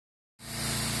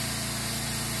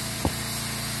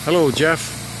Hello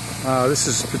Jeff, this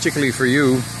is particularly for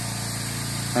you.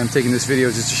 I'm taking this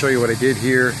video just to show you what I did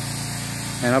here,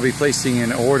 and I'll be placing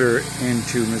an order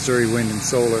into Missouri Wind and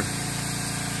Solar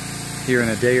here in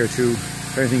a day or two.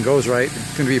 If everything goes right,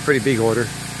 it's going to be a pretty big order.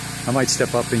 I might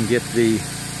step up and get the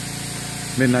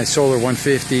Midnight Solar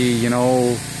 150, you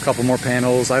know, a couple more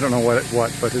panels. I don't know what,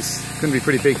 but it's going to be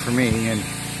pretty big for me. And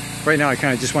right now I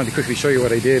kind of just wanted to quickly show you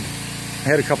what I did. I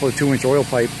had a couple of 2-inch oil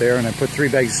pipe there, and I put 3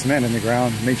 bags of cement in the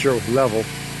ground, made sure it was level.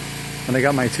 And I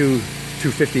got my two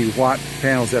 250 watt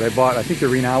panels that I bought. I think they're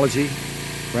Rhenology.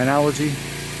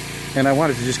 And I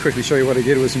wanted to just quickly show you what I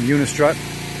did with some Unistrut.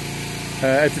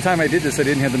 At the time I did this, I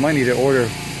didn't have the money to order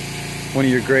one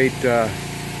of your great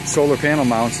solar panel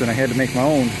mounts, and I had to make my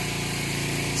own.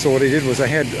 So what I did was I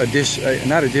had a dish,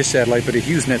 not a dish satellite, but a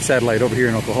HughesNet satellite over here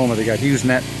in Oklahoma. They got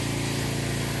HughesNet.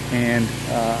 And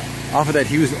off of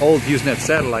that old HughesNet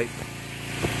satellite,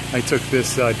 I took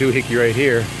this doohickey right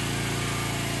here,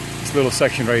 this little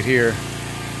section right here,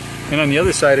 and on the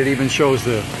other side it even shows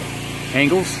the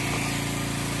angles,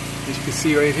 as you can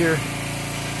see right here.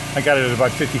 I got it at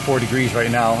about 54 degrees right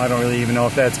now. I don't really even know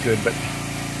if that's good, but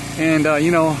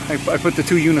you know, I put the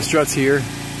 2 Unistruts here,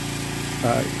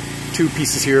 2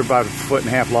 pieces here about 1.5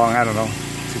 feet long, I don't know,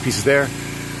 2 pieces there,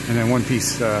 and then 1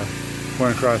 piece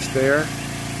going across there,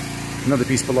 another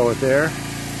piece below it there,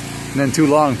 and then 2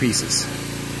 long pieces.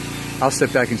 I'll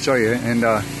step back and show you. And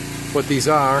what these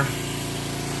are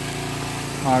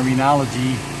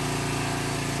Rhenology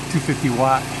 250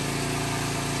 watt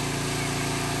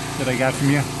that I got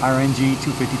from you, RNG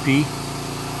 250p.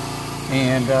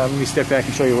 And let me step back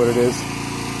and show you what it is.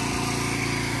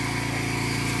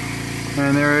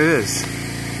 And there it is.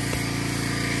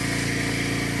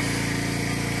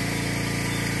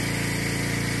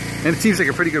 And it seems like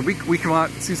a pretty good, we come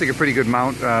out, it seems like a pretty good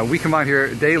mount. We come out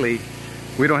here daily.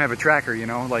 We don't have a tracker, you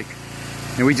know, like,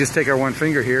 and we just take our 1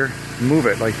 finger here and move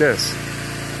it like this.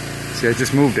 See, I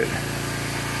just moved it.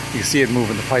 You can see it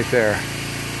moving the pipe there.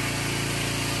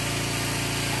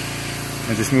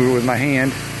 I just move it with my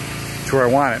hand to where I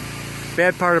want it.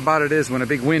 Bad part about it is when a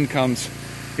big wind comes,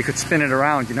 it could spin it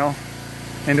around, you know,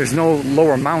 and there's no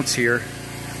lower mounts here.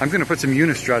 I'm going to put some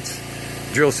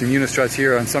Unistruts, drill some Unistruts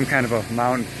here on some kind of a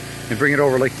mount, and bring it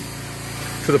over like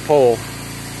to the pole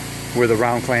with a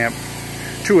round clamp,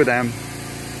 2 of them,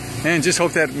 and just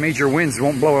hope that major winds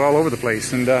won't blow it all over the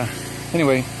place. And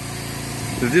anyway,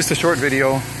 just a short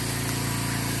video.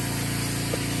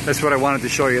 That's what I wanted to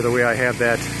show you, the way I have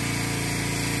that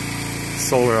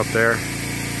solar up there.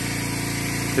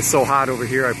 It's so hot over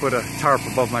here, I put a tarp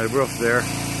above my roof there,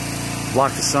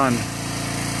 block the sun.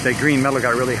 That green metal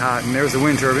got really hot, and there's the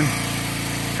wind turbine.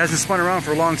 Hasn't spun around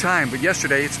for a long time, but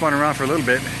yesterday it spun around for a little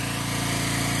bit,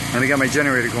 and I got my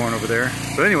generator going over there.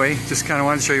 But anyway, just kind of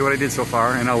wanted to show you what I did so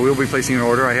far, and I will be placing an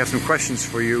order. I have some questions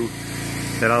for you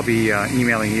that I'll be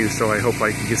emailing you, so I hope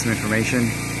I can get some information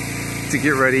to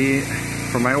get ready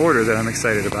for my order that I'm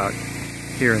excited about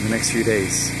here in the next few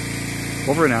days.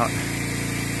 Over and out.